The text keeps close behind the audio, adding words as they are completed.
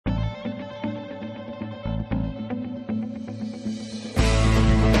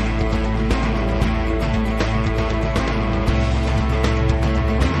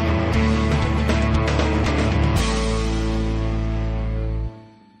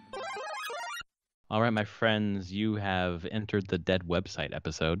All right, my friends, you have entered the Dead Website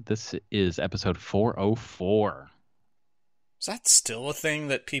episode. This is episode 404. Is that still a thing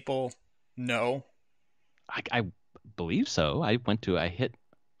that people know? I believe so. I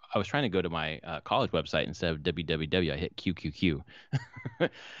was trying to go to my college website instead of www. I hit QQQ.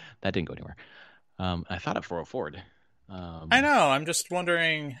 That didn't go anywhere. I thought it 404'd. I know, I'm just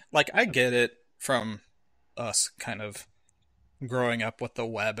wondering, I get it from us kind of growing up with the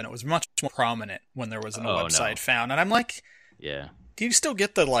web, and it was much more prominent when there wasn't a Oh, website no. found. And I'm like, Yeah. do you still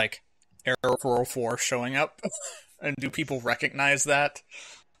get the, error 404 showing up? And do people recognize that?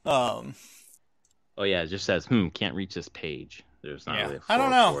 Um, Oh, yeah, it just says, can't reach this page. There's not yeah, really a I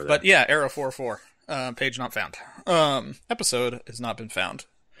don't 404 know, there. but yeah, error 404. Page not found. Episode has not been found.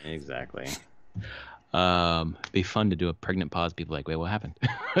 Exactly. Be fun to do a pregnant pause. People are like, wait, what happened?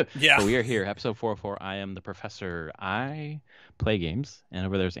 Yeah. But we are here, episode 404. I am the professor. I play games, and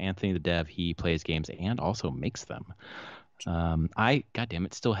over there's Anthony the dev. He plays games and also makes them. I, goddamn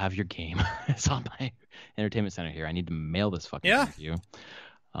it, still have your game. It's on my entertainment center here. I need to mail this fucking Yeah. thing to you.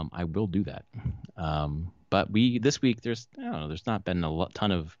 I will do that. But this week I don't know, there's not been a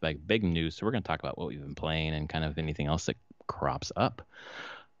ton of big news, so we're going to talk about what we've been playing and kind of anything else that crops up.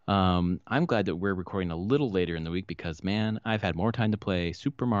 I'm glad that we're recording a little later in the week because, man, I've had more time to play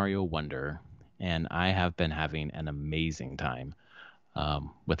Super Mario Wonder, and I have been having an amazing time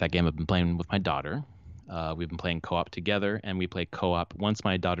with that game. I've been playing with my daughter. We've been playing co-op together, and we play co-op. Once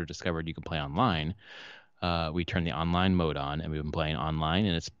my daughter discovered you can play online, we turned the online mode on, and we've been playing online,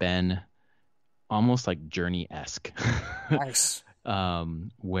 and it's been almost like Journey-esque. Nice.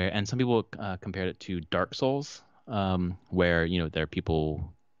 And some people compared it to Dark Souls, where there are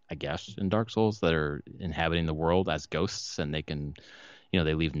people, I guess, in Dark Souls that are inhabiting the world as ghosts, and they can,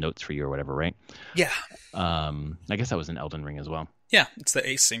 they leave notes for you or whatever, right? Yeah. I guess that was in Elden Ring as well. Yeah, it's the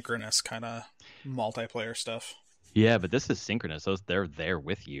asynchronous kind of multiplayer stuff. Yeah, but this is synchronous. They're there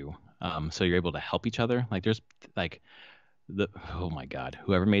with you, so you're able to help each other. Oh my God,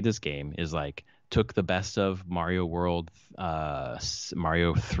 whoever made this game is took the best of Mario World,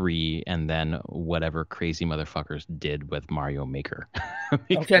 Mario 3, and then whatever crazy motherfuckers did with Mario Maker.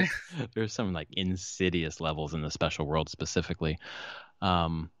 Okay. There's some insidious levels in the special world specifically.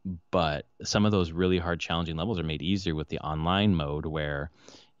 But some of those really hard, challenging levels are made easier with the online mode where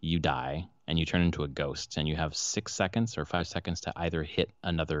you die and you turn into a ghost, and you have 6 seconds or 5 seconds to either hit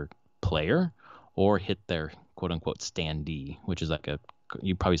another player or hit their quote unquote standee, which is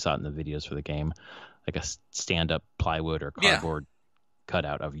you probably saw it in the videos for the game, like a stand up plywood or cardboard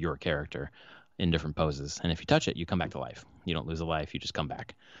cutout of your character in different poses. And if you touch it, you come back to life. You don't lose a life, you just come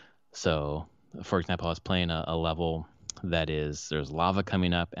back. So, for example, I was playing a level there's lava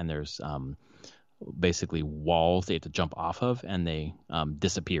coming up, and there's basically walls they have to jump off of, and they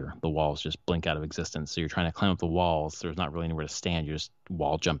disappear. The walls just blink out of existence. So you're trying to climb up the walls. There's not really anywhere to stand. You're just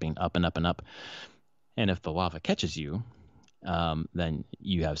wall jumping up and up and up. And if the lava catches you, then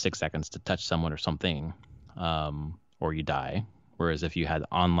you have 6 seconds to touch someone or something, or you die. Whereas if you had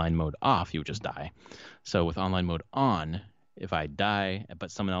online mode off, you would just die. So with online mode on, if I die, but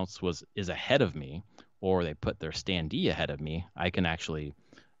someone else is ahead of me, or they put their standee ahead of me, I can actually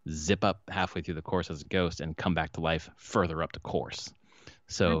zip up halfway through the course as a ghost and come back to life further up the course.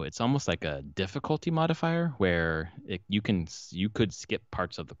 So it's almost like a difficulty modifier where you could skip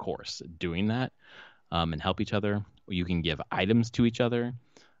parts of the course doing that, and help each other. You can give items to each other.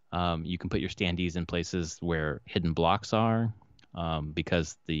 You can put your standees in places where hidden blocks are,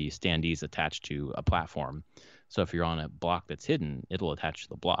 because the standees attach to a platform. So if you're on a block that's hidden, it'll attach to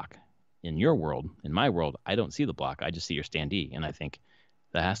the block. In your world, in my world, I don't see the block. I just see your standee, and I think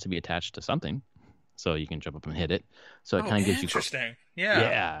that has to be attached to something, so you can jump up and hit it. So it kind of gives you interesting. Yeah.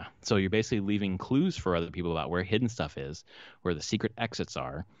 Yeah. So you're basically leaving clues for other people about where hidden stuff is, where the secret exits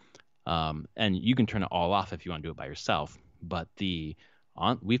are. And you can turn it all off if you want to do it by yourself. But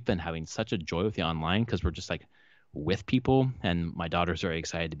we've been having such a joy with the online because we're just with people, and my daughter's very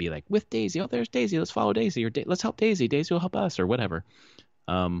excited to be with Daisy. Oh, there's Daisy. Let's follow Daisy, or let's help Daisy. Daisy will help us, or whatever.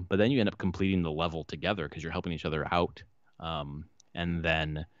 But then you end up completing the level together because you're helping each other out. And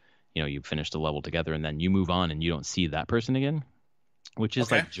then, you finish the level together, and then you move on and you don't see that person again, which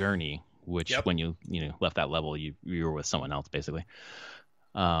is like Journey, which when you left that level, you were with someone else basically.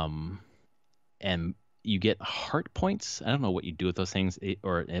 And you get heart points. I don't know what you do with those things,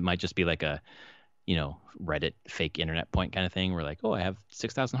 or it might just be like a, Reddit fake internet point kind of thing where oh, I have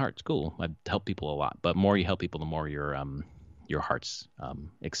 6,000 hearts. Cool. I help people a lot, but more you help people, the more your hearts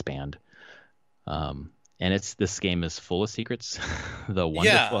expand. And this game is full of secrets. The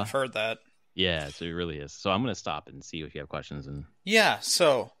wonderful. Yeah, I've heard that. Yeah, so it really is. So I'm going to stop and see if you have questions. Yeah,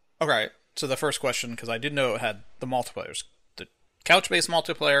 so, all right. to the first question, because I did know it had the multiplayers. The couch-based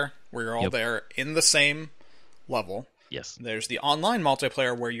multiplayer, where you're all Yep. there in the same level. Yes. There's the online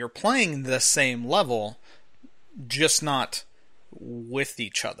multiplayer, where you're playing the same level, just not with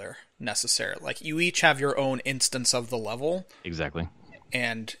each other, necessarily. Like, you each have your own instance of the level, Exactly.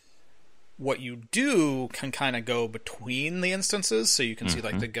 and what you do can kind of go between the instances, so you can see,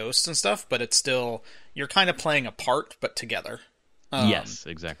 like, the ghosts and stuff, but it's still... You're kind of playing apart, but together. Yes,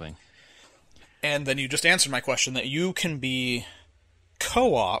 exactly. And then you just answered my question that you can be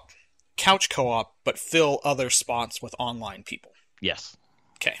co-op, couch co-op, but fill other spots with online people. Yes.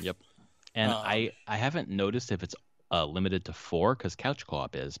 Okay. Yep. And I haven't noticed if it's limited to 4, because couch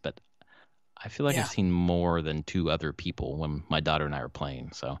co-op is, but I feel like Yeah. I've seen more than 2 other people when my daughter and I were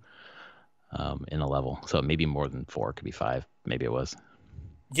playing. So in a level, so maybe more than 4, could be 5. Maybe it was.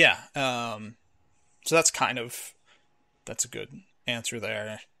 Yeah. So that's a good answer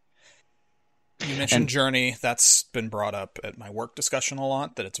there. You mentioned Journey. That's been brought up at my work discussion a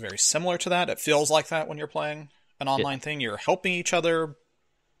lot, that it's very similar to that. It feels like that when you're playing an online thing. You're helping each other,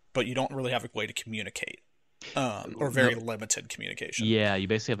 but you don't really have a way to communicate. Or very limited communication. Yeah, you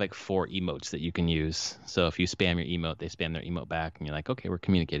basically have like 4 emotes that you can use. So if you spam your emote, they spam their emote back, and you're like, okay, we're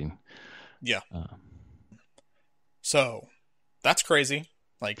communicating. Yeah. So that's crazy.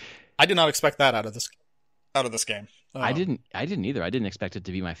 Like, I did not expect that out of this game. I didn't either. I didn't expect it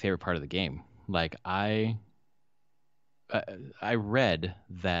to be my favorite part of the game. Like, I read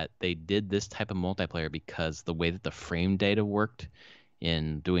that they did this type of multiplayer because the way that the frame data worked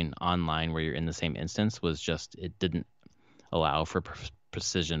in doing online, where you're in the same instance, was just, it didn't allow for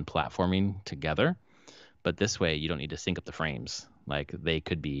precision platforming together. But this way, you don't need to sync up the frames. Like, they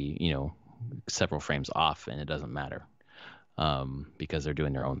could be, several frames off, and it doesn't matter, because they're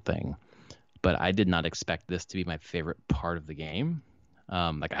doing their own thing. But I did not expect this to be my favorite part of the game.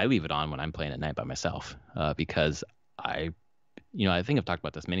 Like, I leave it on when I'm playing at night by myself, because I think I've talked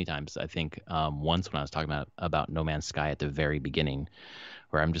about this many times. I think once when I was talking about No Man's Sky at the very beginning,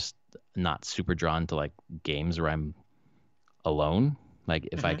 where I'm just not super drawn to like games where I'm alone. Like,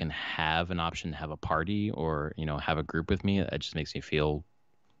 if I can have an option to have a party, or have a group with me, it just makes me feel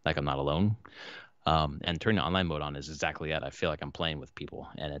like I'm not alone. And turning the online mode on is exactly it. I feel like I'm playing with people,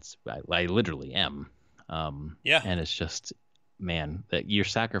 and I literally am. Yeah. And it's just, man, that you're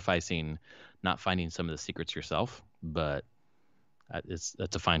sacrificing not finding some of the secrets yourself, but that's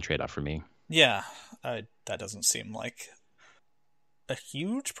a fine trade-off for me. Yeah. That doesn't seem like a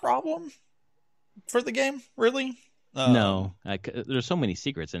huge problem for the game, really. No, there's so many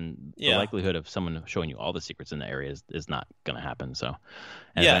secrets, and the Yeah. likelihood of someone showing you all the secrets in the area is not going to happen. So,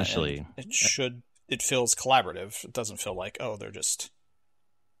 and Yeah, eventually, and it feels collaborative. It doesn't feel like, oh, they're just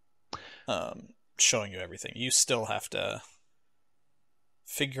showing you everything. You still have to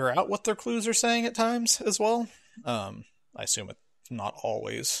figure out what their clues are saying at times as well. I assume it's not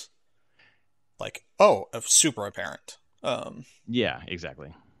always like, oh, super apparent. yeah,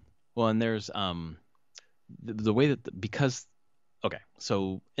 exactly. Well, and there's the way that because okay,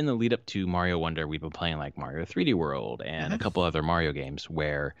 so in the lead up to Mario Wonder, we've been playing like Mario 3D World and a couple other Mario games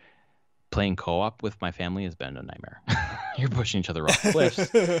where playing co-op with my family has been a nightmare. You're pushing each other off cliffs.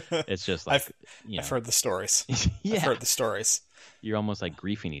 It's just like, I've heard the stories. Yeah. I've heard the stories. You're almost like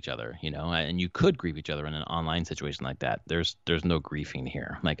griefing each other, and you could grief each other in an online situation like that. There's no griefing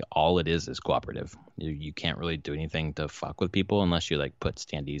here. Like, all it is cooperative. You can't really do anything to fuck with people unless you like put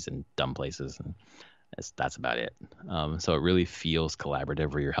standees in dumb places, and that's about it. So it really feels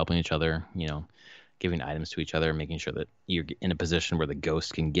collaborative, where you're helping each other, giving items to each other, making sure that you're in a position where the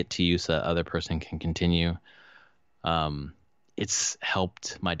ghost can get to you so the other person can continue. It's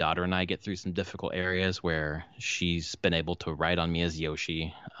helped my daughter and I get through some difficult areas where she's been able to ride on me as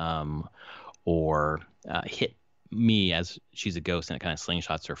Yoshi, or hit me as she's a ghost, and it kind of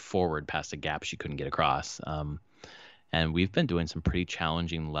slingshots her forward past a gap she couldn't get across. And we've been doing some pretty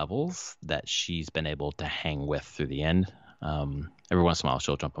challenging levels that she's been able to hang with through the end. Every once in a while,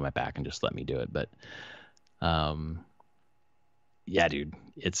 she'll jump on my back and just let me do it. But yeah, dude,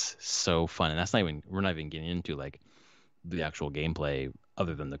 it's so fun. And we're not even getting into like the actual gameplay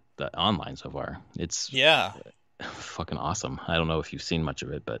other than the online so far. It's fucking awesome. I don't know if you've seen much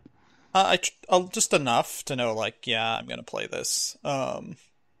of it, but just enough to know, like, yeah, I'm gonna play this. Don't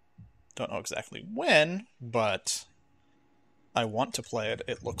know exactly when, but I want to play it.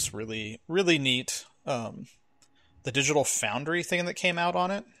 It looks really, really neat. The Digital Foundry thing that came out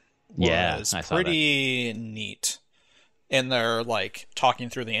on it was pretty neat. And they're like talking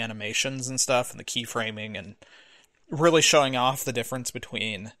through the animations and stuff and the keyframing and really showing off the difference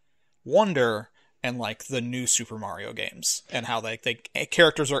between Wonder and like the new Super Mario games, and how they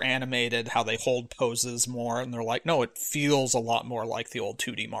characters are animated, how they hold poses more, and they're like, no, it feels a lot more like the old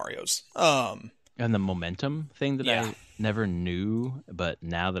 2D Marios. And the momentum thing that Yeah. I never knew, but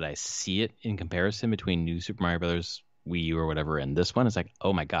now that I see it in comparison between New Super Mario Brothers, Wii U or whatever, and this one, it's like,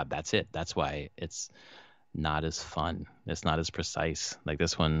 oh my God, that's it. That's why it's not as fun. It's not as precise. Like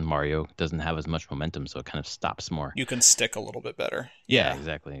this one, Mario doesn't have as much momentum, so it kind of stops more. You can stick a little bit better. Yeah,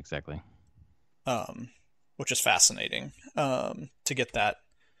 exactly. Which is fascinating. To get that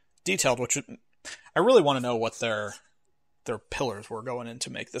detailed, which I really want to know what their pillars were going in to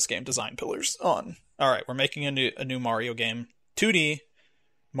make this game, design pillars on. All right, we're making a new Mario game, 2D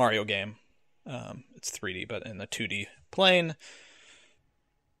Mario game. It's 3D, but in the 2D plane.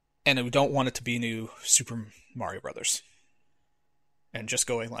 And we don't want it to be new Super Mario Brothers. And just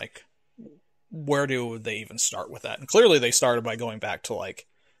going like, where do they even start with that? And clearly they started by going back to like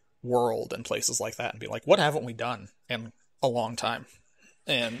World and places like that and be like, what haven't we done in a long time?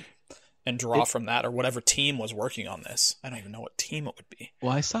 And draw from that, or whatever team was working on this. I don't even know what team it would be.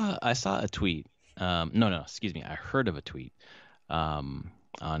 Well, I saw a tweet. No, excuse me. I heard of a tweet on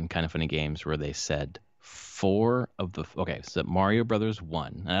Kind of Funny Games where they said so Mario Brothers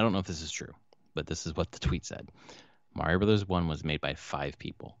 1, and I don't know if this is true, but this is what the tweet said. Mario Brothers 1 was made by 5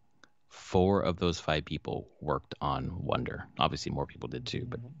 people. 4 of those 5 people worked on Wonder. Obviously, more people did too,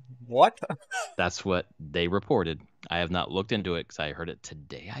 but what? That's what they reported. I have not looked into it because I heard it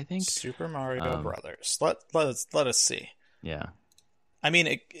today, I think. Super Mario Brothers. Let us see. Yeah. I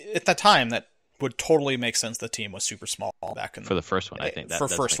mean, at that time, that would totally make sense. The team was super small back in for the first one. I think for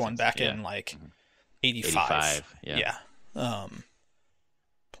first one back in like 85. Yeah.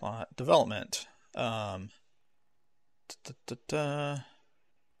 Plot development. I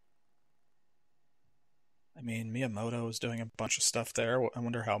mean, Miyamoto was doing a bunch of stuff there. I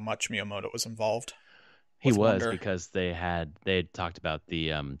wonder how much Miyamoto was involved. He was, because they had talked about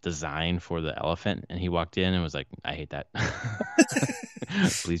the design for the elephant, and he walked in and was like, I hate that.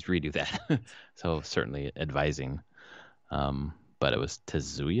 Please redo that. So certainly advising. But it was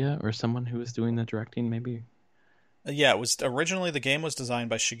Tezuya or someone who was doing the directing, maybe? Yeah, it was originally, the game was designed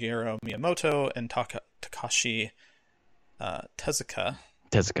by Shigeru Miyamoto and Takashi Tezuka.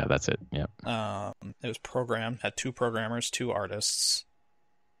 Tezuka, that's it. Yep. It was programmed, had 2 programmers, 2 artists.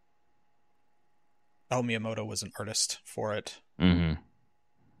 Oh, Miyamoto was an artist for it. Mm-hmm.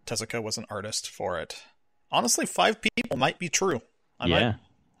 Tezuka was an artist for it. Honestly, 5 people might be true. And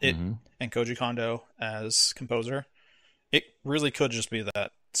Koji Kondo as composer. It really could just be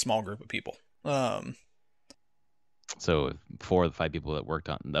that small group of people. So 4 of the 5 people that worked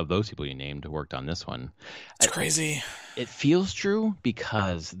on, of those people you named, worked on this one. It's crazy. It feels true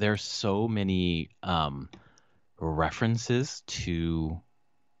because there's so many references to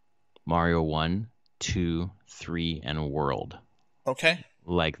Mario 1, 2, 3, and World. Okay.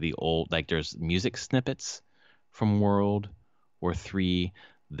 Like the old, like there's music snippets from World or 3.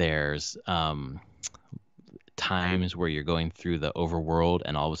 There's times where you're going through the overworld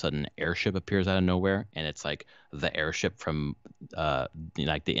and all of a sudden an airship appears out of nowhere, and it's like the airship from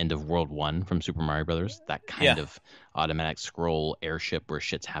like the end of World 1 from Super Mario Brothers, that kind of automatic scroll airship where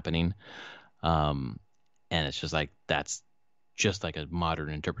shit's happening. And it's just like, that's just like a modern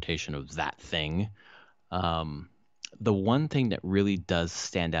interpretation of that thing. The one thing that really does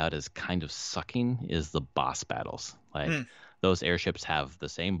stand out as kind of sucking is the boss battles. Like those airships have the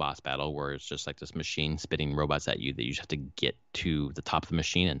same boss battle where it's just like this machine spitting robots at you that you just have to get to the top of the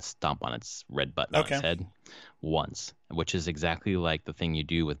machine and stomp on its red button on its head once, which is exactly like the thing you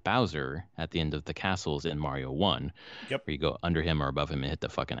do with Bowser at the end of the castles in Mario 1. Yep. Where you go under him or above him and hit the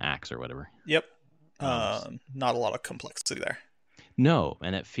fucking axe or whatever. Yep. Not a lot of complexity there. No,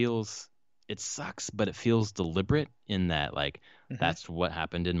 and it sucks, but it feels deliberate in that, like, that's what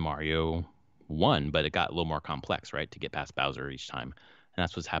happened in Mario 1, but it got a little more complex, right, to get past Bowser each time. And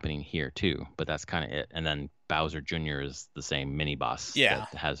that's what's happening here, too. But that's kind of it. And then Bowser Jr. is the same mini-boss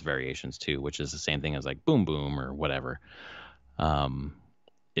that has variations, too, which is the same thing as, like, Boom Boom or whatever.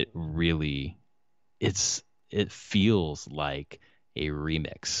 It really... It feels like a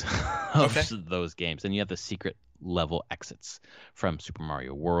remix of those games. And you have the secret level exits from Super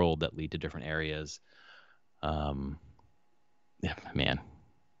Mario World that lead to different areas. Yeah, man.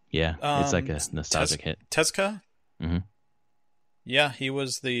 Yeah, it's like a nostalgic hit. Tezuka? Mm-hmm. Yeah, he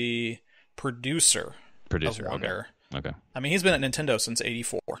was the producer of Wonder. Okay. I mean, he's been at Nintendo since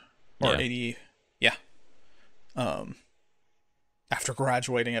 84. Or 80... Yeah. After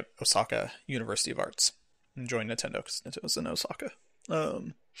graduating at Osaka University of Arts. And joined Nintendo because Nintendo's in Osaka.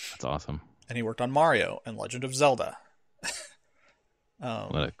 That's awesome. And he worked on Mario and Legend of Zelda.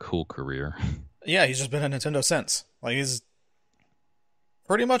 What a cool career. Yeah, he's just been at Nintendo since. Like, he's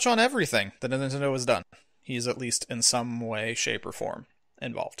pretty much on everything that Nintendo has done. He's at least in some way, shape, or form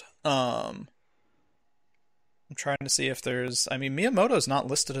involved. I'm trying to see if there's. I mean, Miyamoto's not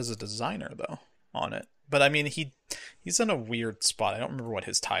listed as a designer though on it, but I mean he's in a weird spot. I don't remember what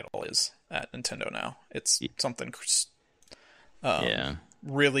his title is at Nintendo now. It's something Yeah.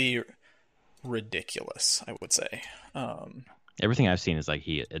 really ridiculous, I would say. Everything I've seen is like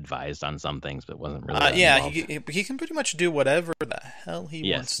he advised on some things, but wasn't really that Yeah, involved. he can pretty much do whatever the hell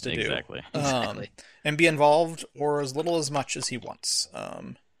he wants to do. Exactly. Exactly. And be involved or as little as much as he wants.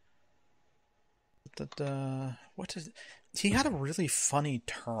 What is? He had a really funny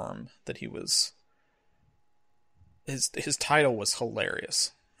term that he was. His title was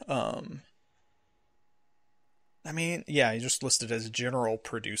hilarious. I mean, yeah, he just listed as general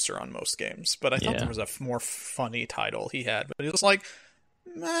producer on most games, but I thought there was a more funny title he had. But he was like,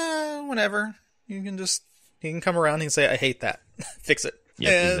 whatever. He can come around and say, I hate that. Fix it.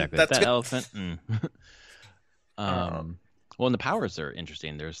 Yeah, exactly. That's that good. elephant. Well, and the powers are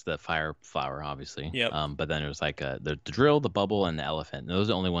interesting. There's the fire flower, obviously. Yep. But then there's like the drill, the bubble, and the elephant. And those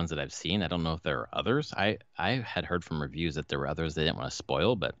are the only ones that I've seen. I don't know if there are others. I had heard from reviews that there were others they didn't want to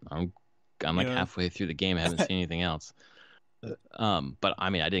spoil, but I'm like halfway through the game. I haven't seen anything else. But I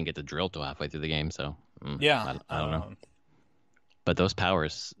mean, I didn't get the drill till halfway through the game, so yeah, I don't know. But those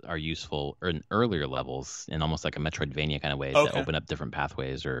powers are useful in earlier levels in almost like a Metroidvania kind of way to open up different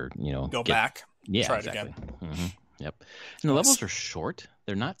pathways or, go back. Yeah, try exactly. it again. Mm-hmm. Yep. And the levels are short.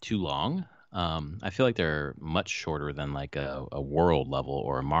 They're not too long. I feel like they're much shorter than like a world level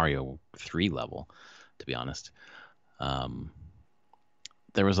or a Mario 3 level, to be honest.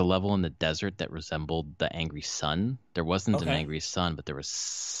 There was a level in the desert that resembled the angry sun. There wasn't an angry sun, but there was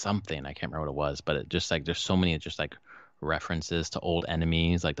something. I can't remember what it was, but it just like there's so many just like references to old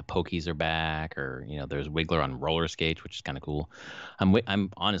enemies, like the Pokies are back, or there's Wiggler on roller skates, which is kind of cool. I'm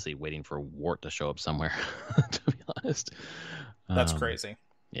honestly waiting for Wart to show up somewhere, to be honest. That's crazy.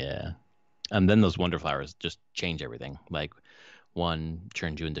 Yeah, and then those Wonder Flowers just change everything. Like one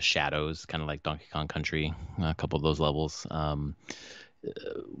turns you into shadows, kind of like Donkey Kong Country. A couple of those levels.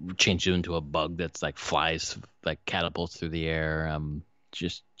 Change you into a bug that's like flies, like catapults through the air.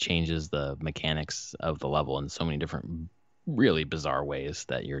 Just changes the mechanics of the level in so many different, really bizarre ways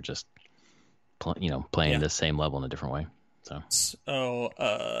that you're just, playing the same level in a different way.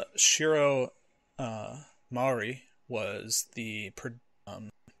 So, Shiro Mari was the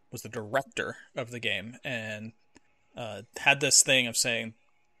director of the game and had this thing of saying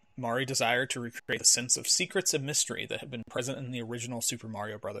Mari desired to recreate the sense of secrets and mystery that had been present in the original Super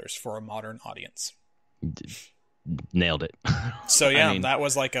Mario Brothers for a modern audience. Nailed it. So yeah, I mean, that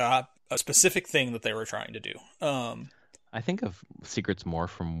was like a specific thing that they were trying to do. I think of secrets more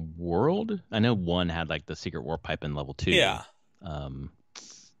from World. I know one had like the secret warp pipe in level 2. Yeah.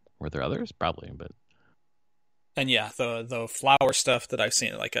 Were there others? Probably, but. And yeah, the flower stuff that I've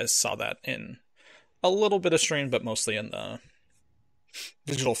seen, like I saw that in a little bit of stream, but mostly in the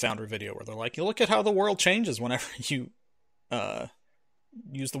Digital Foundry video where they're like, you look at how the world changes whenever you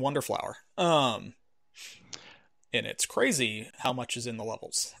use the Wonder Flower. And it's crazy how much is in the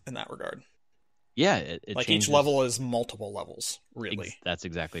levels in that regard. Yeah, it like changes. Each level is multiple levels, really. That's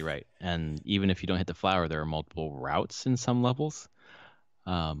exactly right. And even if you don't hit the flower, there are multiple routes in some levels.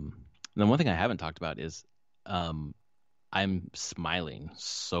 And then one thing I haven't talked about is I'm smiling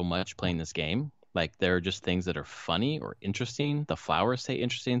so much playing this game. Like there are just things that are funny or interesting. The flowers say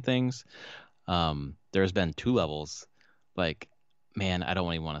interesting things. There's been 2 levels. Like, man, I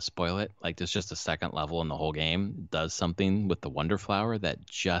don't even want to spoil it. Like there's just a second level in the whole game does something with the Wonder Flower that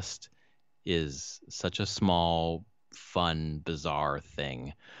just is such a small, fun, bizarre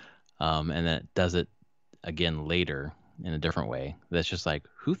thing. And then it does it again later in a different way. That's just like,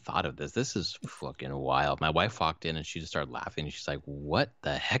 who thought of this? This is fucking wild. My wife walked in and she just started laughing. She's like, what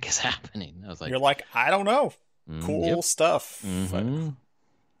the heck is happening? I was like, you're like, I don't know. Cool stuff. Mm-hmm.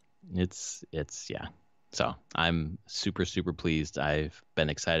 It's yeah. So I'm super, super pleased. I've been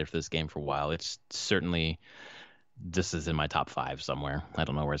excited for this game for a while. It's certainly, this is in my top 5 somewhere. I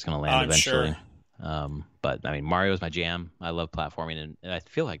don't know where it's going to land eventually. Sure. But I mean, Mario is my jam. I love platforming, and I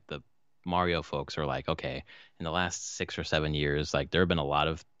feel like the Mario folks are like, okay, in the last 6 or 7 years, like there have been a lot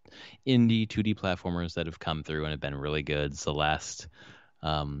of indie 2D platformers that have come through and have been really good. Celeste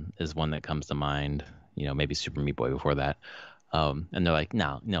is one that comes to mind. Maybe Super Meat Boy before that. And they're like,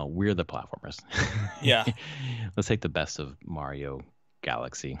 no, we're the platformers. Yeah. Let's take the best of Mario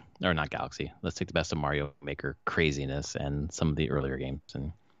Galaxy, or not Galaxy. Let's take the best of Mario Maker craziness and some of the earlier games,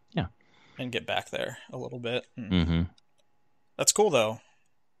 and yeah, and get back there a little bit. Mm-hmm. That's cool though.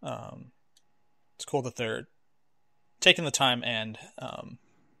 cool that they're taking the time and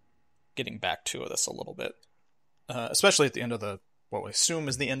getting back to this a little bit, especially at the end of what we assume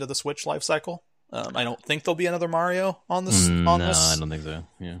is the end of the Switch life cycle. I don't think there'll be another Mario on this. No, I don't think so.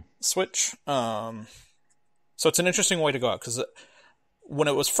 Yeah, Switch. So it's an interesting way to go out, because when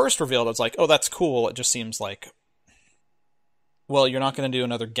it was first revealed, it's like, oh, that's cool. It just seems like, well, you're not going to do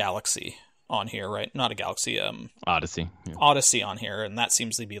another Galaxy on here, right? Not a Galaxy, Odyssey. Yeah. Odyssey on here, and that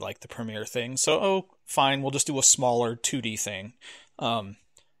seems to be like the premier thing. So, oh, fine, we'll just do a smaller 2D thing.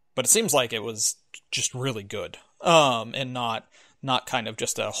 But it seems like it was just really good, and not kind of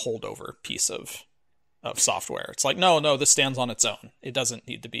just a holdover piece of software. It's like, no, this stands on its own. It doesn't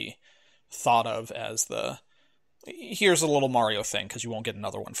need to be thought of as here's a little Mario thing, because you won't get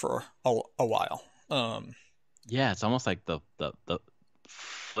another one for a while. Yeah, it's almost like the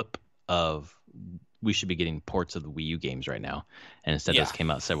flip of, we should be getting ports of the Wii U games right now, and instead this came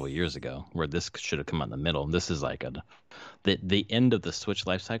out several years ago, where this should have come out in the middle. And this is like the end of the Switch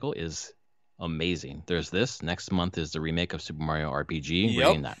life cycle is amazing. There's this. Next month is the remake of Super Mario RPG. Yep. We're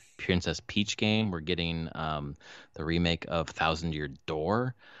getting that Princess Peach game. We're getting the remake of Thousand Year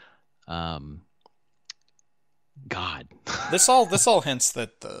Door. God, this all hints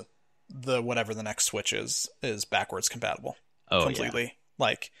that the whatever the next Switch is backwards compatible. Oh, completely. Yeah.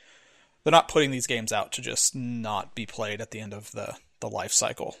 Like, they're not putting these games out to just not be played at the end of the life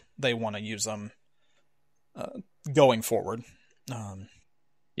cycle. They want to use them going forward.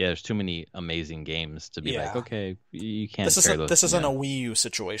 Yeah, there's too many amazing games to be like, okay, you can't. This isn't a Wii U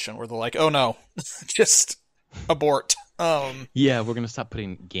situation where they're like, oh no, just abort. Yeah, we're gonna stop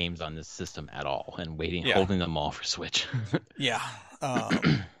putting games on this system at all and holding them all for Switch. Yeah.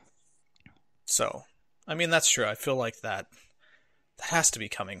 So, I mean, that's true. I feel like that has to be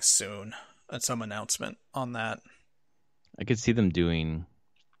coming soon. And some announcement on that. I could see them doing.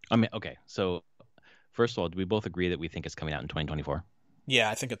 I mean, okay. So, first of all, do we both agree that we think it's coming out in 2024? Yeah,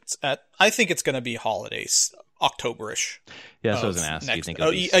 I think it's going to be holidays, Octoberish. Yeah, so I was going to ask. Do you think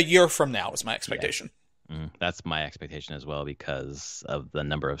a year from now is my expectation? Yeah. That's my expectation as well, because of the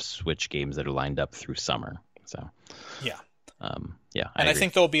number of Switch games that are lined up through summer. So yeah, I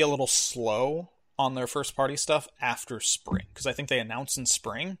think they'll be a little slow on their first party stuff after spring, because I think they announce in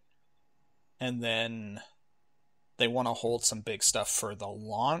spring, and then they want to hold some big stuff for the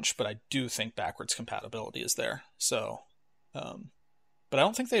launch. But I do think backwards compatibility is there. So, but I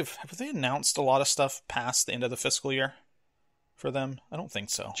don't think have they announced a lot of stuff past the end of the fiscal year for them? I don't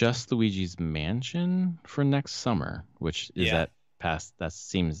think so. Just Luigi's Mansion for next summer, which is that past. That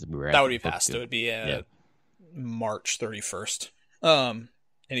seems weird. That would be past. It would be March 31st.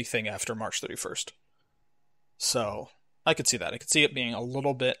 Anything after March 31st. So I could see that. I could see it being a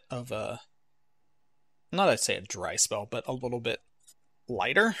little bit of not I'd say a dry spell, but a little bit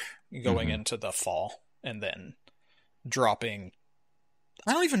lighter going into the fall, and then dropping.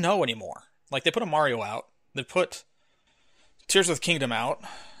 I don't even know anymore. Like, they put a Mario out. They put Tears of the Kingdom out.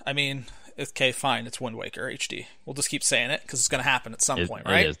 I mean, okay, fine. It's Wind Waker HD. We'll just keep saying it because it's going to happen at some point,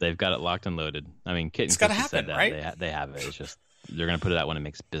 right? It is. They've got it locked and loaded. I mean, Kit and Chris said that. Right? They have it. It's just they're going to put it out when it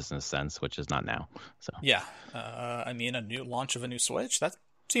makes business sense, which is not now. So yeah, I mean, a new launch of a new Switch, that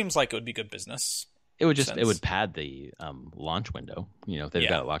seems like it would be good business. It would pad the launch window. You know, if they've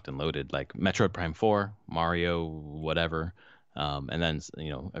got it locked and loaded, like Metroid Prime 4, Mario, whatever. And then,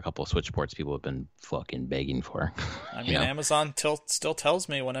 a couple of Switch ports people have been fucking begging for. I mean, Amazon still tells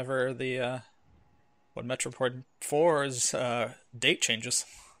me whenever when Metroid 4's date changes.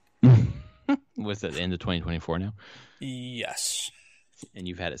 Was it the end of 2024 now? Yes. And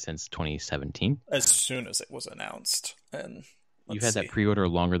you've had it since 2017? As soon as it was announced. And you've had that pre-order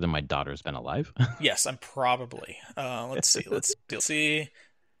longer than my daughter's been alive? Yes, I'm probably. Let's see. Let's see.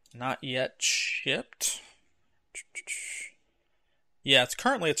 Not yet shipped. Yeah,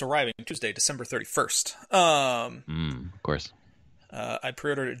 it's arriving Tuesday, December 31st. Of course. I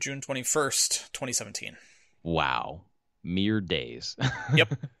pre-ordered it June 21st, 2017. Wow. Mere days.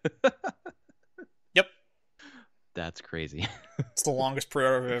 Yep. Yep. That's crazy. It's the longest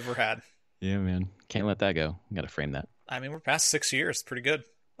pre-order I've ever had. Yeah, man. Can't let that go. Got to frame that. I mean, we're past 6 years. Pretty good.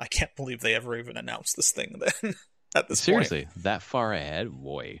 I can't believe they ever even announced this thing then. At this Seriously, point. That far ahead?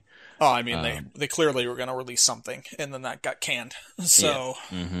 Boy. Oh, I mean, they clearly were going to release something, and then that got canned. So,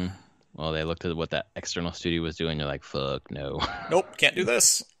 Well, they looked at what that external studio was doing. They're like, "Fuck no, nope, can't do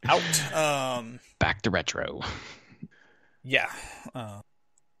this." Out. Back to retro. Yeah.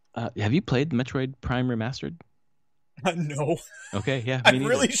 Have you played Metroid Prime Remastered? No. Okay, yeah. I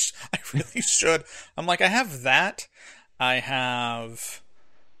really should. I'm like, I have that. I have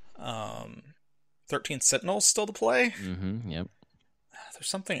 13 Sentinels still to play. Yep. there's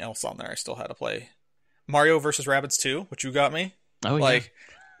something else on there I still had to play. Mario vs. Rabbids 2, which you got me. Oh Like,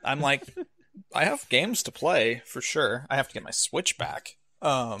 I'm like, I have games to play for sure. I have to get my Switch back.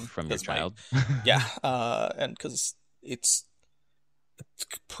 From your child. Yeah, and because it's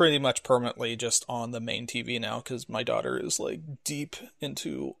pretty much permanently just on the main TV now because my daughter is like deep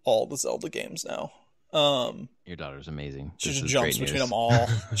into all the Zelda games now. Your daughter's amazing. She just jumps between them all.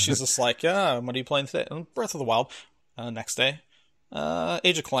 She's just like, yeah, what are you playing today? Breath of the Wild. Next day,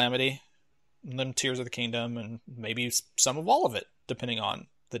 Age of Calamity, and then Tears of the Kingdom, and maybe some of all of it, depending on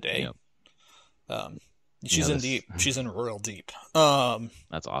the day. Yep. She's in deep. She's in real deep.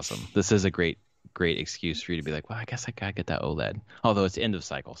 That's awesome. This is a great excuse for you to be like, well, I guess I gotta get that OLED. Although it's end of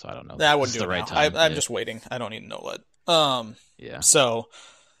cycle, so I don't know. I wouldn't do the it right now. time. I'm just waiting. I don't need an OLED. Yeah. So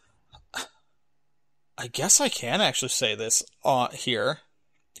I guess I can actually say this here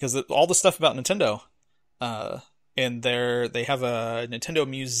because all the stuff about Nintendo, and they have a Nintendo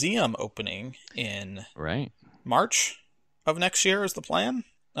museum opening in March of next year is the plan.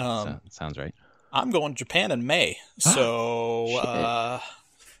 Sounds right. I'm going to Japan in May, so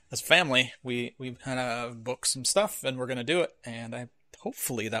as a family, we kind of booked some stuff and we're gonna do it, and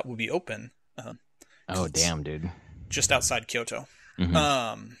hopefully that will be open. Oh damn, dude! Just outside Kyoto,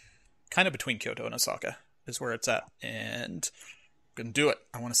 kind of between Kyoto and Osaka is where it's at, and I'm gonna do it.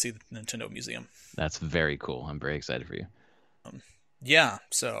 I want to see the Nintendo Museum. That's very cool. I'm very excited for you. Yeah,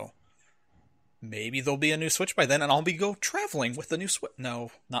 so maybe there'll be a new Switch by then, and I'll be go traveling with the new Switch.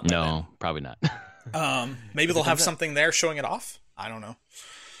 No, not by then. Probably not. Maybe they'll have something there showing it off. I don't know.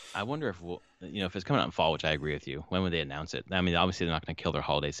 I wonder if if it's coming out in fall, which I agree with you. When would they announce it? I mean, obviously they're not going to kill their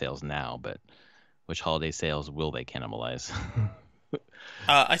holiday sales now, but which holiday sales will they cannibalize?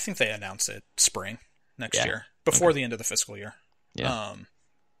 I think they announce it spring next year, before the end of the fiscal year. Yeah.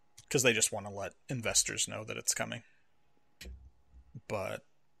 Because they just want to let investors know that it's coming. But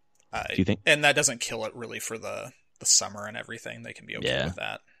do you think? And that doesn't kill it really for the summer and everything. They can be okay with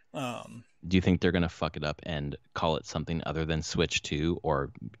that. Do you think they're going to fuck it up and call it something other than Switch 2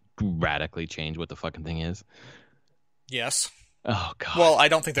 or radically change what the fucking thing is? Yes. Oh, God. Well, I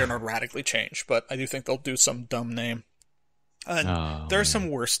don't think they're going to radically change, but I do think they'll do some dumb name. And there's some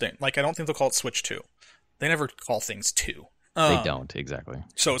worse thing. Like, I don't think they'll call it Switch 2. They never call things 2. They don't, exactly.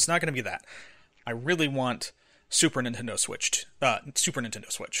 So it's not going to be that. I really want Super Nintendo Switch. Super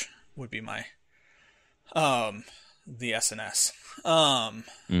Nintendo Switch would be my... the SNES.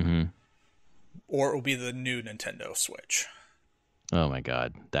 Or it will be the new Nintendo Switch. Oh my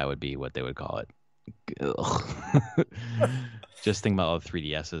God, that would be what they would call it. Just think about all the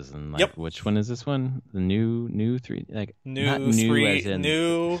 3DSs and like, which one is this one? The new 3 like new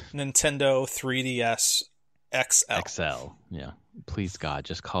Nintendo 3DS XL. XL, yeah. Please God,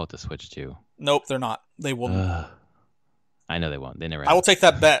 just call it the Switch 2. Nope, they're not. They will. I know they won't. They never. I will take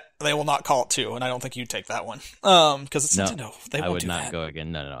that bet. They will not call it 2, and I don't think you'd take that one. Because it's Nintendo. They won't I would do not that. go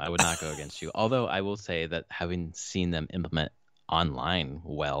again. No. I would not go against you. Although I will say that having seen them implement online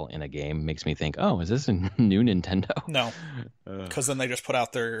well in a game makes me think, oh, is this a new Nintendo? No, because then they just put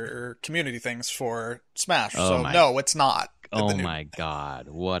out their community things for Smash. Oh so no, it's not. Oh my God,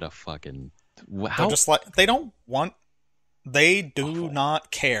 what a fucking! How? They're just like they don't want. They do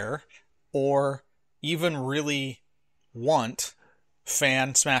not care, or even really want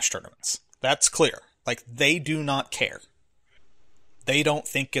fan Smash tournaments. That's clear. Like, they do not care. They don't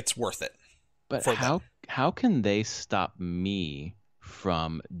think it's worth it. But how can they stop me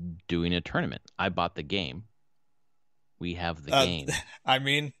from doing a tournament? I bought the game. We have the game. I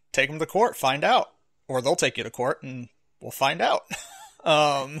mean, take them to court, find out. Or they'll take you to court and we'll find out.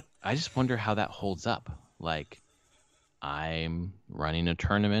 I just wonder how that holds up. Like, I'm running a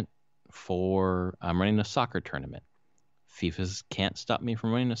soccer tournament. FIFA can't stop me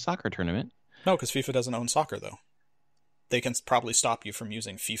from running a soccer tournament. No, because FIFA doesn't own soccer, though. They can probably stop you from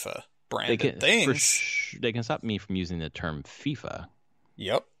using FIFA branded things. They can stop me from using the term FIFA.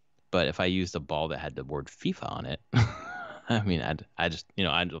 Yep. But if I used a ball that had the word FIFA on it, I mean, I just,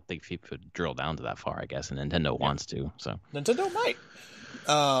 I don't think FIFA would drill down to that far, I guess, and Nintendo wants to. So Nintendo might.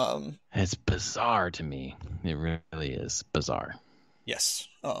 It's bizarre to me. It really is bizarre. Yes.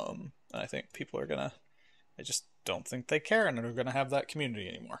 I think people are gonna. I just don't think they care, and they're gonna have that community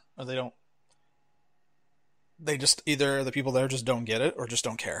anymore. Or they don't. They just either the people there just don't get it or just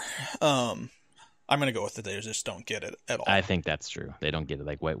don't care. I'm gonna go with it. They just don't get it at all. I think that's true. They don't get it.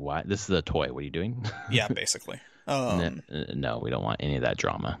 Like, wait, why? This is a toy. What are you doing? Yeah, basically. No, we don't want any of that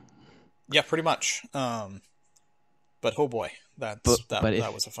drama. Yeah, pretty much. But oh boy, that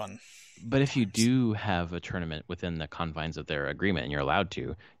was a fun. But if you do have a tournament within the confines of their agreement, and you're allowed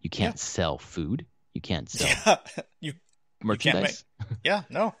to, you can't sell food. You can't sell. Yeah, You can't make. merchandise. Yeah,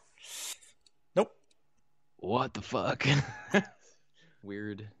 no, nope. What the fuck?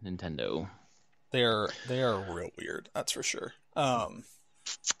 Weird Nintendo. They are real weird. That's for sure.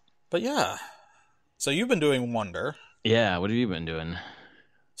 But yeah. So you've been doing Wonder. Yeah, what have you been doing?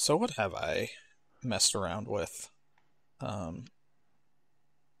 So what have I messed around with?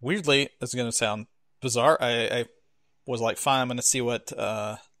 Weirdly, it's going to sound bizarre. I was like, fine, I'm going to see what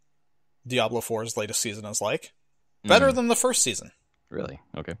Diablo 4's latest season is like. Better than the first season. Really?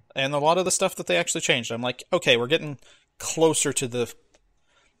 Okay. And a lot of the stuff that they actually changed. I'm like, okay, we're getting closer to the,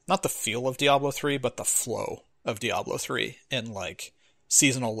 not the feel of Diablo 3, but the flow of Diablo 3. And like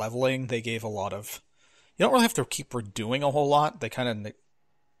seasonal leveling, they gave a lot of, you don't really have to keep redoing a whole lot. They kind of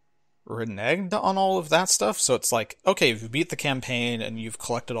reneged on all of that stuff. So it's like, okay, if you beat the campaign and you've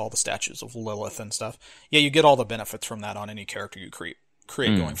collected all the statues of Lilith and stuff, yeah, you get all the benefits from that on any character you create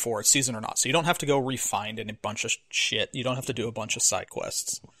going forward, season or not. So you don't have to go refine a bunch of shit. You don't have to do a bunch of side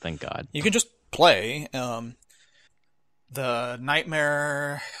quests. Thank God. You can just play. The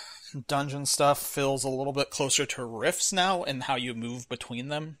Nightmare dungeon stuff feels a little bit closer to Rifts now and how you move between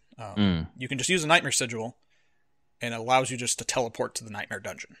them. You can just use a Nightmare sigil and it allows you just to teleport to the Nightmare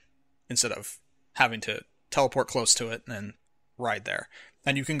dungeon instead of having to teleport close to it and then ride there.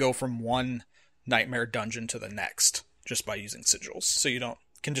 And you can go from one Nightmare dungeon to the next just by using sigils. So you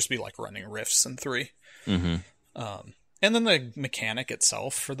can just be like running Rifts in 3. Mm-hmm. And then the mechanic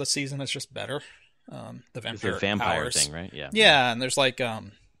itself for the season is just better. The It's vampire powers. thing, right? Yeah. Yeah, and there's like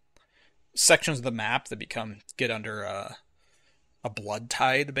sections of the map that get under a blood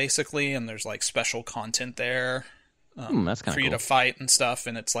tide basically, and there's like special content there That's kind of for you cool. to fight and stuff,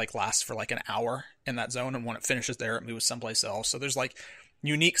 and it's like lasts for like an hour in that zone, and when it finishes there, it moves someplace else. So there's like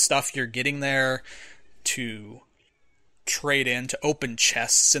unique stuff you're getting there to trade in, to open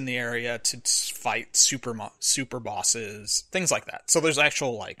chests in the area, to fight super bosses, things like that. So there's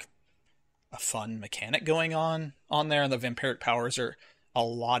actual like a fun mechanic going on there, and the vampiric powers are a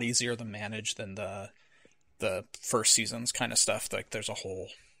lot easier to manage than the first season's kind of stuff. Like there's a whole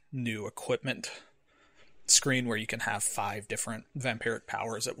new equipment screen where you can have 5 different vampiric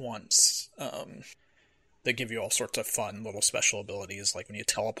powers at once. That give you all sorts of fun little special abilities. Like when you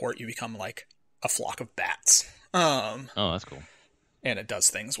teleport, you become like a flock of bats. Oh, that's cool. And it does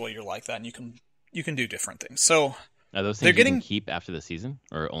things while you're like that, and you can do different things. So Are those things they're getting you can keep after the season,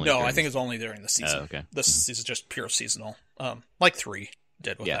 or only? no, during I think it's only during the season. Oh, okay. This is just pure seasonal. Like 3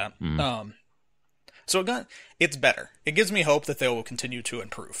 did with that. Mm-hmm. So it's better. It gives me hope that they will continue to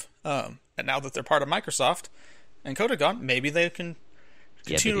improve. And now that they're part of Microsoft and Kodagon, maybe they can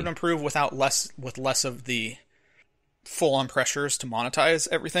continue to improve with less of the full-on pressures to monetize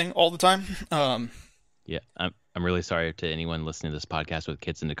everything all the time. Yeah, I'm really sorry to anyone listening to this podcast with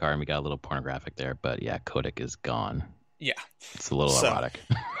kids in the car, and we got a little pornographic there, but yeah, Kodak is gone. Yeah, It's a little erotic.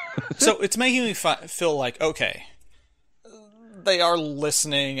 So it's making me feel like, okay, they are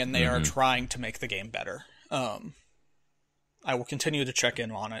listening and they are trying to make the game better. I will continue to check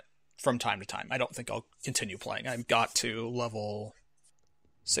in on it from time to time. I don't think I'll continue playing. I've got to level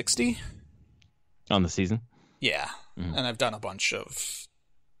 60 On the season. Yeah, and I've done a bunch of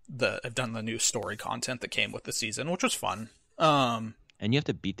I've done the new story content that came with the season, which was fun. And you have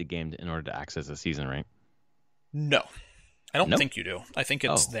to beat the game in order to access the season, right? No, I don't Nope. think you do. I think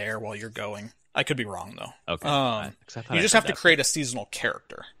it's there while you're going. I could be wrong though. Okay. 'Cause I thought You I just heard have to that. create a seasonal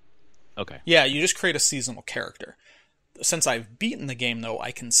character. Okay. Yeah, you just create a seasonal character. Since I've beaten the game, though,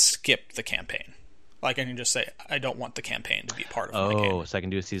 I can skip the campaign. Like, I can just say, I don't want the campaign to be part of my game. Oh, so I can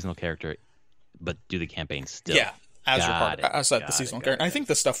do a seasonal character, but do the campaign still. Yeah, as you're part Got as the it, seasonal got character. it. I think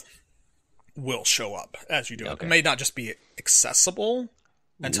this stuff will show up as you do it. Okay. It may not just be accessible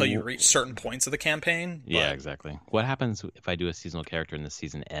until you reach certain points of the campaign. But Yeah, exactly. What happens if I do a seasonal character and the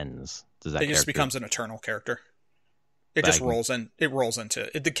season ends? Does that it just character... becomes an eternal character. It But just I can- rolls in. It rolls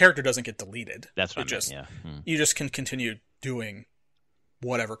into it. The character doesn't get deleted. That's what it I meant, just, yeah. You just can continue doing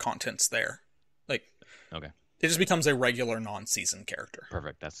whatever content's there. Like, Okay. it just becomes a regular non-season character.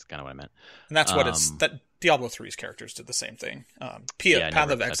 Perfect. That's kind of what I meant. And that's what it's... That Diablo 3's characters did the same thing. Path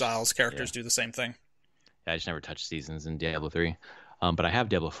of Exile's characters do the same thing. I just never touched seasons in Diablo 3. But I have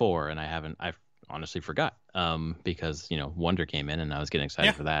Diablo 4, and I honestly forgot because, Wonder came in, and I was getting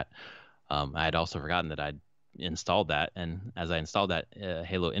excited for that. I had also forgotten that I'd installed that, and as I installed that,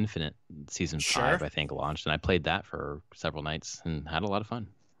 Halo Infinite Season 5, I think, launched, and I played that for several nights and had a lot of fun.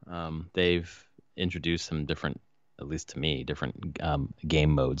 They've introduced some different, at least to me, different game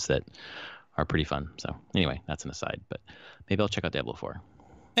modes that are pretty fun. So anyway, that's an aside, but maybe I'll check out Diablo 4.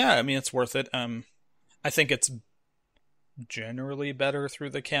 Yeah, I mean, it's worth it. I think it's generally better through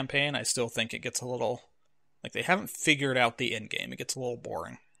the campaign. I still think it gets a little Like, they haven't figured out the end game. It gets a little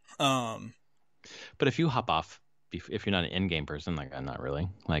boring. But if you hop off, if you're not an in-game person, like I'm not really,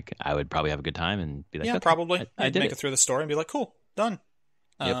 like I would probably have a good time and be like, Yeah, okay, probably. I You'd did make it. it through the story and be like, cool, done.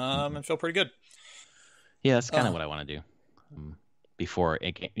 Yep. And feel pretty good. Yeah, that's kind of what I want to do. Before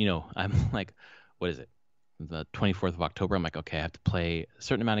it, I'm like, what is it? The 24th of October. I'm like, okay, I have to play a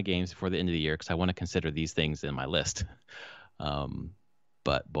certain amount of games before the end of the year because I want to consider these things in my list.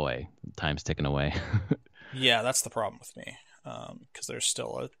 But boy, time's ticking away. Yeah, that's the problem with me. Because there's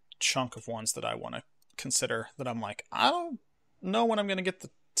still a chunk of ones that I want to consider that I'm like, I don't know when I'm going to get the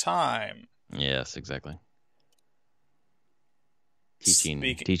time. Yes, exactly.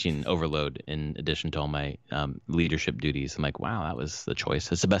 Teaching overload in addition to all my leadership duties. I'm like, wow, that was the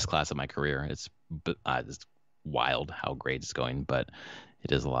choice. It's the best class of my career. It's wild how great it's going, but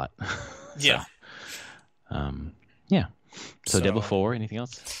it is a lot. Yeah. Yeah. So Diablo 4, anything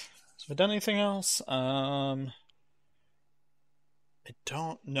else? Have I done anything else? I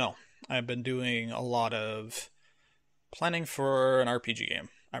don't know. I've been doing a lot of planning for an RPG game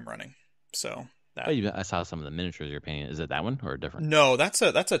I'm running. So I saw some of the miniatures you're painting. Is it that one or a different? No, that's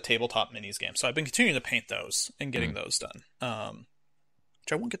a tabletop minis game. So I've been continuing to paint those and getting those done.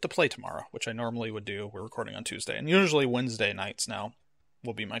 Which I won't get to play tomorrow, which I normally would do. We're recording on Tuesday, and usually Wednesday nights now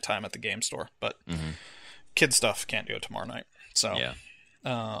will be my time at the game store. But kid stuff can't do it tomorrow night. So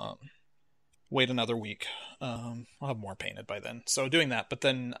wait another week. I'll have more painted by then. So doing that, but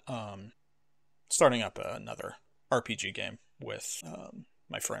then starting up another RPG game with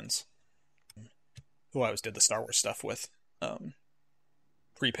my friends, who I always did the Star Wars stuff with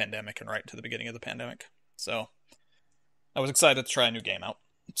pre-pandemic and right to the beginning of the pandemic. So I was excited to try a new game out.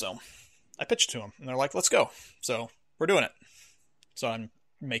 So I pitched to them, and they're like, let's go. So we're doing it. So I'm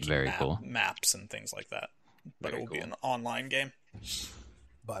making maps and things like that. But it will be an online game.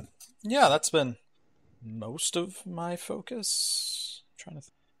 But yeah, that's been most of my focus. I'm trying to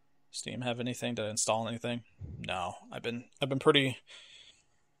Steam have anything to install anything? No. I've been pretty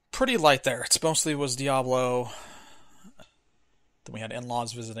light there. It's mostly was Diablo. Then we had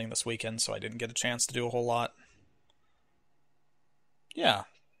in-laws visiting this weekend, so I didn't get a chance to do a whole lot. Yeah.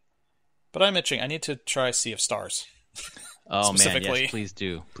 But I'm itching. I need to try Sea of Stars. Oh man, yes, please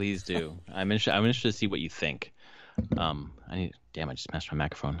do. Please do. I'm interested to see what you think. I just smashed my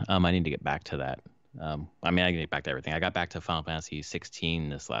microphone. I need to get back to that. I can get back to everything. I got back to Final Fantasy 16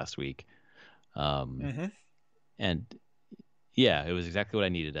 this last week. And yeah, it was exactly what I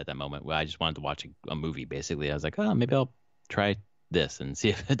needed at that moment. Where I just wanted to watch a movie. Basically, I was like, oh, maybe I'll try this and see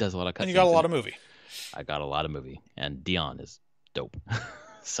if it does a lot of cutscenes. And you got a lot of movie. I got a lot of movie, and Dion is dope.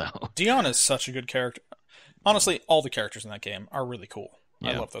 So Dion is such a good character. Honestly, all the characters in that game are really cool.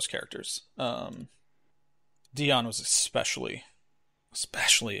 Yeah. I love those characters. Dion was especially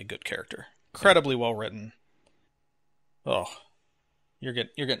a good character. Incredibly well written. Oh, you're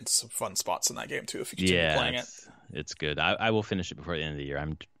getting some fun spots in that game too if you continue playing it. It's good. I will finish it before the end of the year.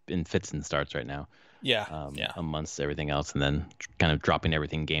 I'm in fits and starts right now. Yeah. Amongst everything else, and then kind of dropping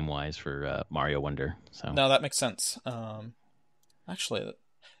everything game wise for Mario Wonder. So no, that makes sense. Actually,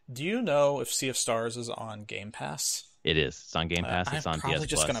 do you know if Sea of Stars is on Game Pass? It is. It's on Game Pass. It's on PS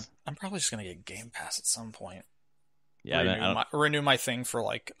Plus. I'm probably just gonna get Game Pass at some point. Yeah, renew my thing for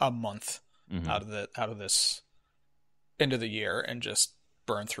like a month out of this end of the year and just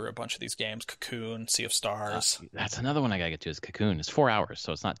burn through a bunch of these games. Cocoon, Sea of Stars. That's another one I gotta get to. Is Cocoon. It's 4 hours,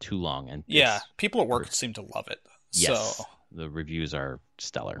 so it's not too long. And yeah, people at work seem to love it. Yes, so the reviews are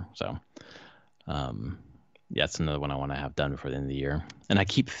stellar. So, yeah, it's another one I want to have done before the end of the year. And I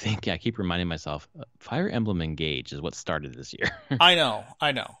keep reminding myself, Fire Emblem Engage is what started this year. I know.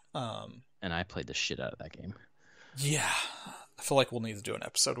 And I played the shit out of that game. Yeah, I feel like we'll need to do an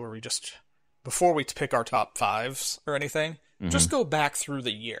episode where we just, before we pick our top fives or anything, just go back through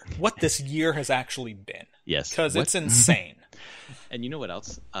the year. What this year has actually been. Yes. Because it's insane. And you know what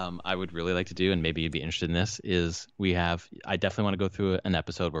else I would really like to do, and maybe you'd be interested in this, is I definitely want to go through an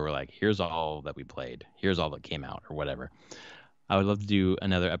episode where we're like, here's all that we played. Here's all that came out or whatever. I would love to do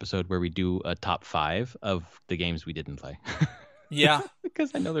another episode where we do a top 5 of the games we didn't play. Yeah.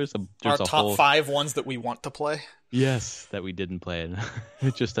 Because I know there's our top 5 ones that we want to play. Yes, that we didn't play.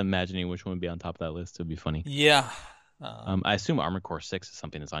 And just imagining which one would be on top of that list would be funny. Yeah. I assume Armored Core 6 is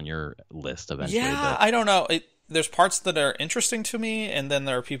something that's on your list eventually. Yeah, I don't know. There's parts that are interesting to me, and then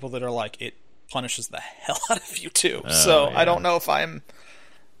there are people that are like, it punishes the hell out of you too. So yeah. I don't know if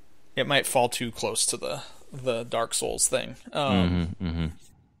it might fall too close to the Dark Souls thing.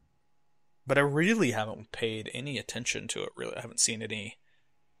 But I really haven't paid any attention to it, really. I haven't seen any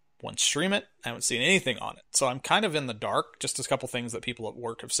one stream it. I haven't seen anything on it. So I'm kind of in the dark. Just a couple things that people at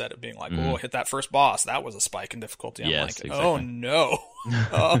work have said of being like, oh, hit that first boss. That was a spike in difficulty. I'm Yes, like, exactly. oh no.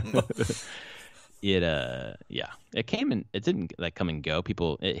 It came and it didn't like come and go.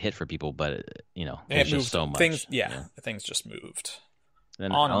 It hit for people, but it there's moved, just so much. Things just moved.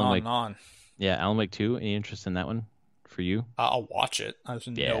 Then On Alan and on Wake, and on. Yeah, Alan Wake 2. Any interest in that one for you? I'll watch it. There's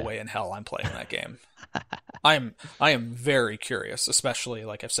no way in hell I'm playing that game. I am very curious, especially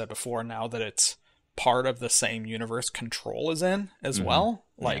like I've said before, now that it's part of the same universe Control is in as well.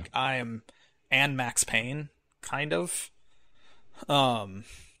 Like I am, and Max Payne, kind of.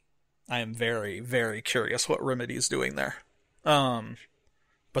 I am very, very curious what Remedy is doing there.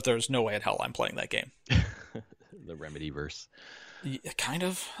 But there's no way in hell I'm playing that game. The Remedy verse. Yeah, kind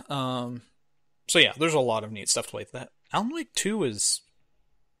of. So yeah, there's a lot of neat stuff to play with that. Alan Wake 2 is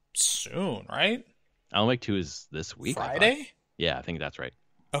soon, right? Alan Wake 2 is this week. Friday? Yeah, I think that's right.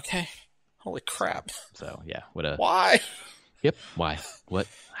 Okay. Holy crap. So yeah, Why? Yep. Why? What?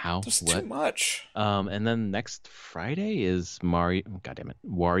 How? Just what? too much. And then next Friday is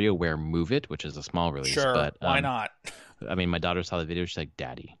WarioWare Move It, which is a small release. Sure. But why not? I mean, my daughter saw the video. She's like,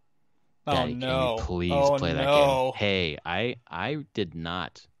 Daddy, Oh can no. you please play that game? Hey, I did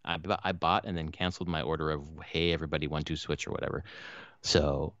not. I bought and then canceled my order of Hey Everybody 1-2 Switch or whatever.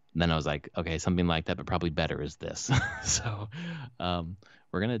 So then I was like, okay, something like that, but probably better is this. So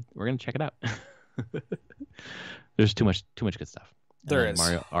we're gonna check it out. There's too much good stuff. There is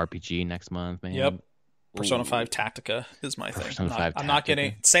Mario RPG next month, man. Yep. Persona 5 Tactica is my thing. Persona 5 I'm not Tactica.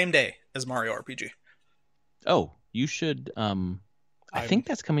 getting same day as Mario RPG. Oh, you should. I think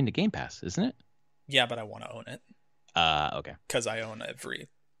that's coming to Game Pass, isn't it? Yeah, but I want to own it. Okay. Because I own every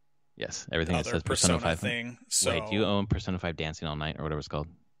everything that other says Persona 5 thing. So Wait, do you own Persona 5 Dancing All Night or whatever it's called?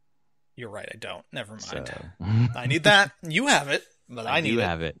 You're right, I don't. Never mind. So... I need that. You have it, but I need you it.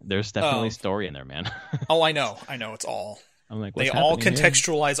 have it. There's definitely story in there, man. Oh, I know. It's all. I'm like, they all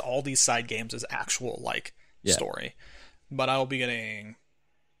contextualize all these side games as actual story. But I'll be getting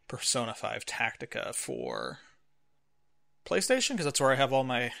Persona 5 Tactica for PlayStation because that's where I have all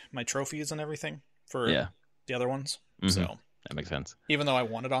my trophies and everything for the other ones. So that makes sense. Even though I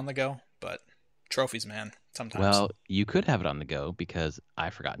want it on the go, but trophies, man, sometimes. Well, you could have it on the go because I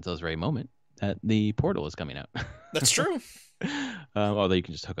forgot until this very moment that the Portal is coming out. That's true. Although you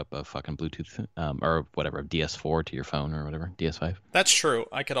can just hook up a fucking Bluetooth or whatever, DS4 to your phone or whatever, DS5. That's true.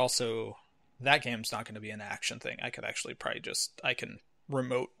 I could also... That game's not going to be an action thing. I could actually probably I can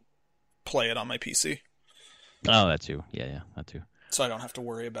remote play it on my PC. Oh, that too. Yeah, that too. So I don't have to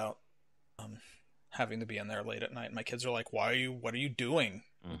worry about having to be in there late at night. My kids are like, what are you doing?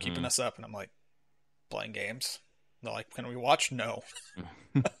 You're keeping us up. And I'm like, playing games. And they're like, can we watch? No.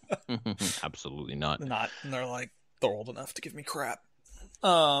 Absolutely not. Not. And they're like, they're old enough to give me crap.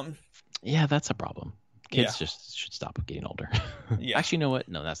 Yeah, that's a problem. Kids just should stop getting older. Yeah. Actually, you know what?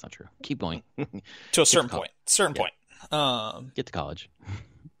 No, that's not true. Keep going. To a certain point. Point. Get to college.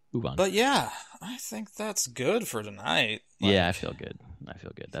 Move on. But yeah, I think that's good for tonight. Yeah, I feel good.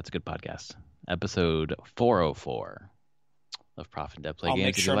 That's a good podcast. Episode 404 of Prof and Deb Play I'll Games.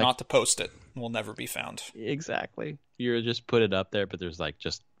 make sure not to post it. It will never be found. Exactly. You just put it up there, but there's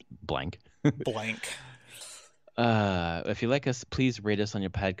just blank. Blank. If you like us, please rate us on your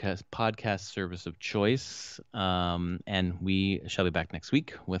podcast service of choice. And we shall be back next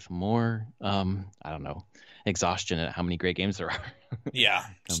week with more, I don't know, exhaustion at how many great games there are. Yeah,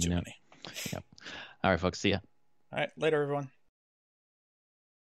 it's too many. Yep. All right, folks. See ya. All right. Later, everyone.